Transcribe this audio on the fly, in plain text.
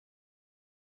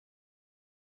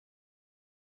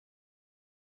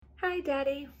Hi,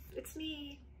 Daddy. It's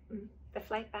me. The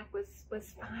flight back was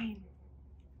fine.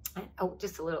 And, oh,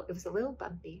 just a little. It was a little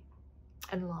bumpy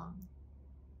and long.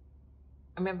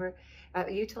 I remember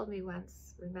you told me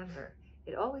once. Remember,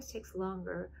 it always takes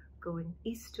longer going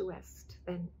east to west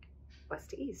than west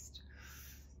to east.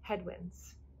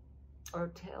 Headwinds or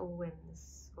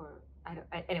tailwinds, or I don't.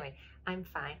 Anyway, I'm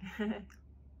fine.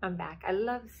 I'm back. I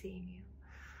love seeing you,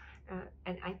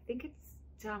 and I think it's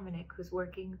Dominic who's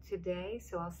working today,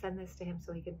 so I'll send this to him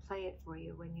so he can play it for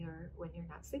you when you're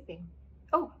not sleeping.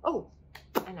 Oh,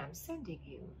 and I'm sending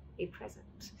you a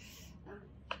present.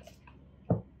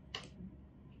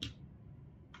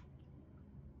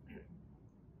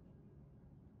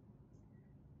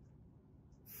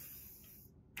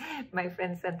 My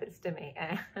friend sent this to me,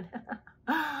 and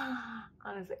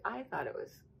honestly, I thought it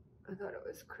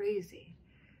was crazy,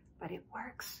 but it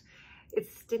works. It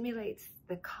stimulates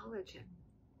the collagen.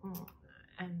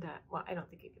 And well, I don't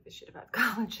think you give a shit about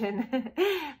collagen,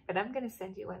 but I'm gonna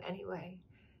send you one anyway,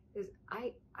 because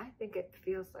I think it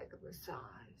feels like a massage.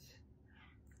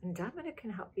 And Dominic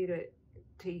can help you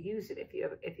to use it if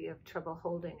you have trouble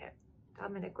holding it.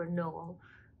 Dominic or Noel,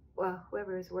 well,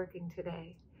 whoever is working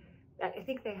today. I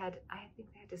think they had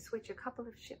to switch a couple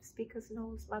of shifts because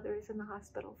Noel's mother is in the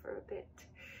hospital for a bit.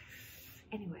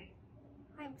 Anyway,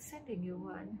 I'm sending you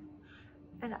one.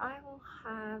 And I will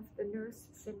have the nurse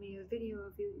send me a video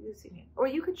of you using it. Or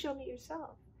you could show me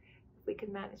yourself. If we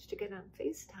can manage to get on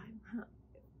FaceTime.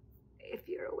 If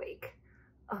you're awake.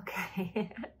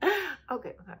 Okay.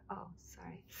 Okay. Oh,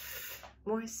 sorry.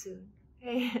 More soon.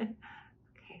 Hey.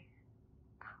 Okay.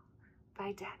 Oh,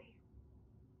 bye, Daddy.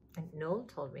 And Noel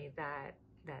told me that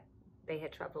they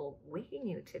had trouble waking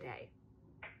you today.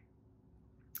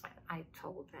 I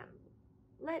told them,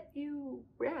 let you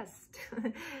rest.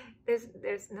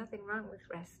 there's nothing wrong with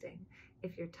resting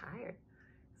if you're tired.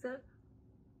 So,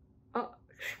 oh,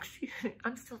 excuse me,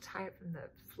 I'm still tired from the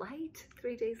flight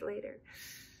 3 days later.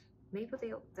 Maybe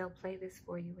they'll play this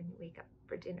for you when you wake up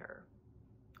for dinner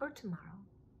or tomorrow.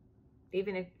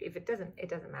 Even if it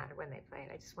doesn't matter when they play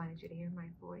it. I just wanted you to hear my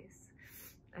voice.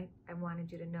 I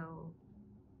wanted you to know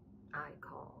I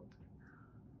called.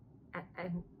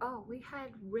 And oh, we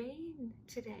had rain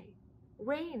today.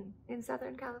 Rain in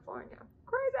Southern California.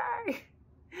 Crazy!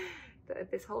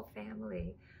 This whole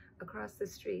family across the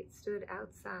street stood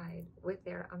outside with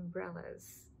their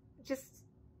umbrellas, just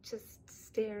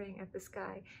staring at the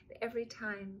sky. Every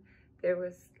time there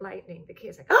was lightning, the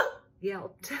kids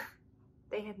yelped.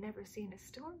 They had never seen a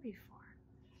storm before.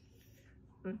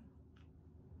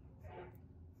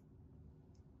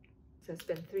 So it's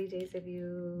been 3 days of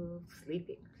you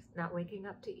sleeping, not waking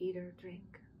up to eat or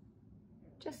drink.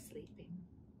 Just sleeping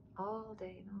all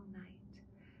day and all night.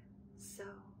 So,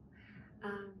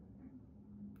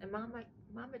 and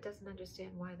Mama doesn't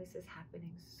understand why this is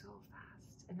happening so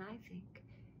fast. And I think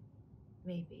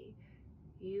maybe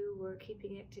you were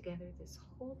keeping it together this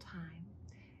whole time,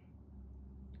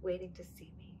 waiting to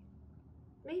see me.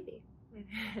 Maybe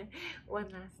one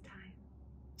last time.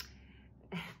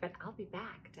 But I'll be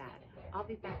back, Dad. I'll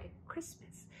be back at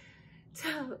Christmas.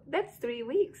 So that's 3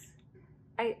 weeks.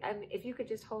 If you could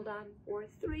just hold on for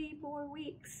 3 more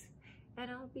weeks,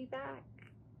 and I'll be back.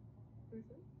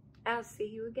 I'll see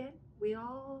you again. We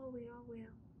all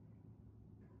will.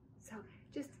 So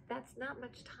that's not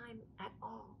much time at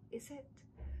all, is it?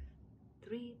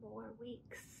 3 more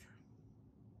weeks.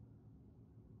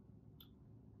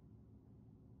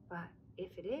 But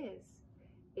if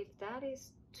that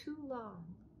is too long,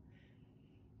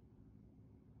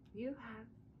 you have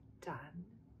done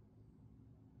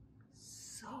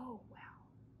so well.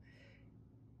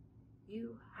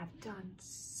 You have done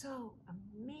so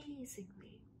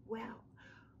amazingly well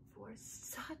for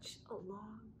such a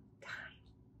long time.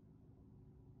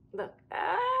 Look,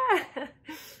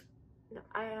 no,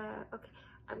 okay,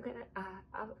 I'm gonna,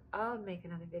 I'll make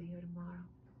another video tomorrow.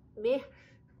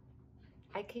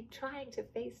 I keep trying to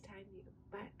FaceTime you,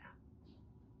 but,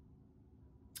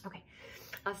 okay,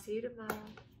 I'll see you tomorrow.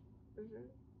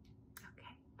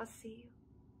 Okay, I'll see you.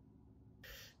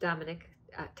 Dominic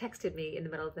texted me in the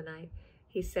middle of the night.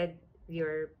 He said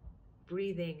your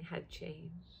breathing had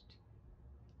changed.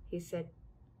 He said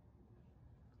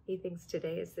he thinks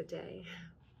today is the day.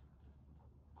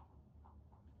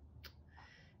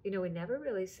 You know, we never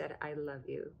really said I love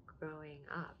you growing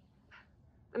up.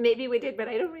 Maybe we did, but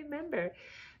I don't remember.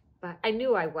 But I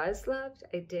knew I was loved.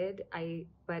 I did.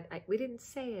 But we didn't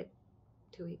say it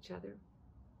to each other.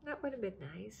 That would have been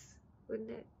nice, wouldn't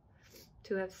it?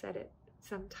 To have said it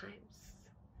sometimes.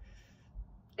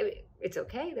 I mean, it's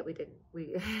okay that we didn't.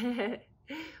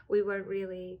 We weren't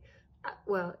really.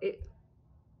 Well,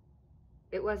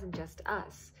 it wasn't just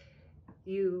us.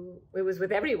 It was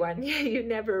with everyone. You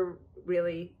never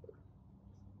really,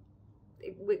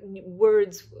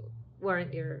 words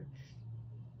weren't your,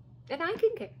 and I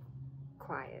can get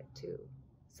quiet too.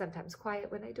 Sometimes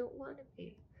quiet when I don't want to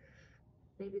be.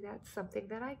 Maybe that's something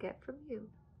that I get from you.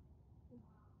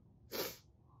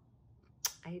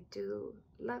 I do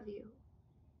love you.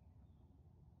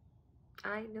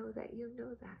 I know that you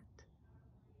know that.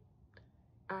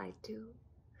 I do.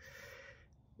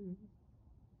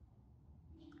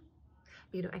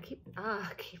 You know, I keep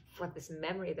what this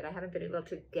memory that I haven't been able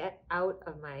to get out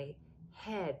of my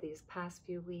head these past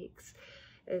few weeks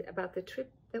about the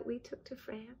trip that we took to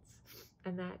France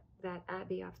and that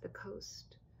abbey off the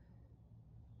coast.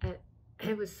 And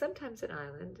it was sometimes an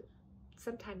island,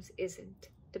 sometimes isn't,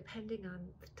 depending on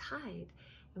the tide.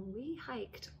 And we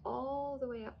hiked all the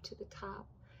way up to the top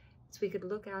so we could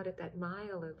look out at that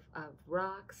mile of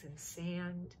rocks and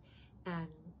sand and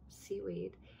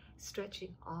seaweed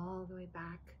stretching all the way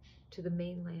back to the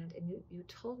mainland. And you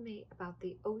told me about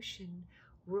the ocean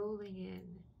rolling in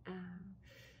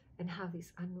and how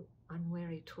these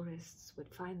unwary tourists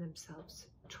would find themselves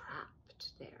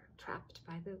trapped there, trapped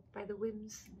by the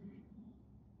whims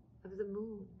of the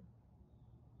moon.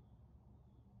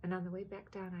 And on the way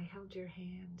back down, I held your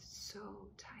hand so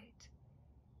tight,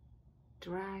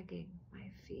 dragging my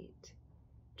feet,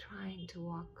 trying to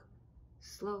walk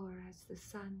slower as the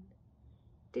sun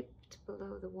dipped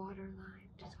below the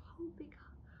waterline, just hoping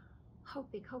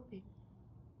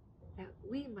that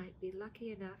we might be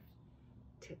lucky enough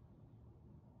to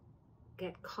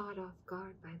get caught off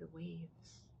guard by the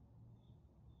waves.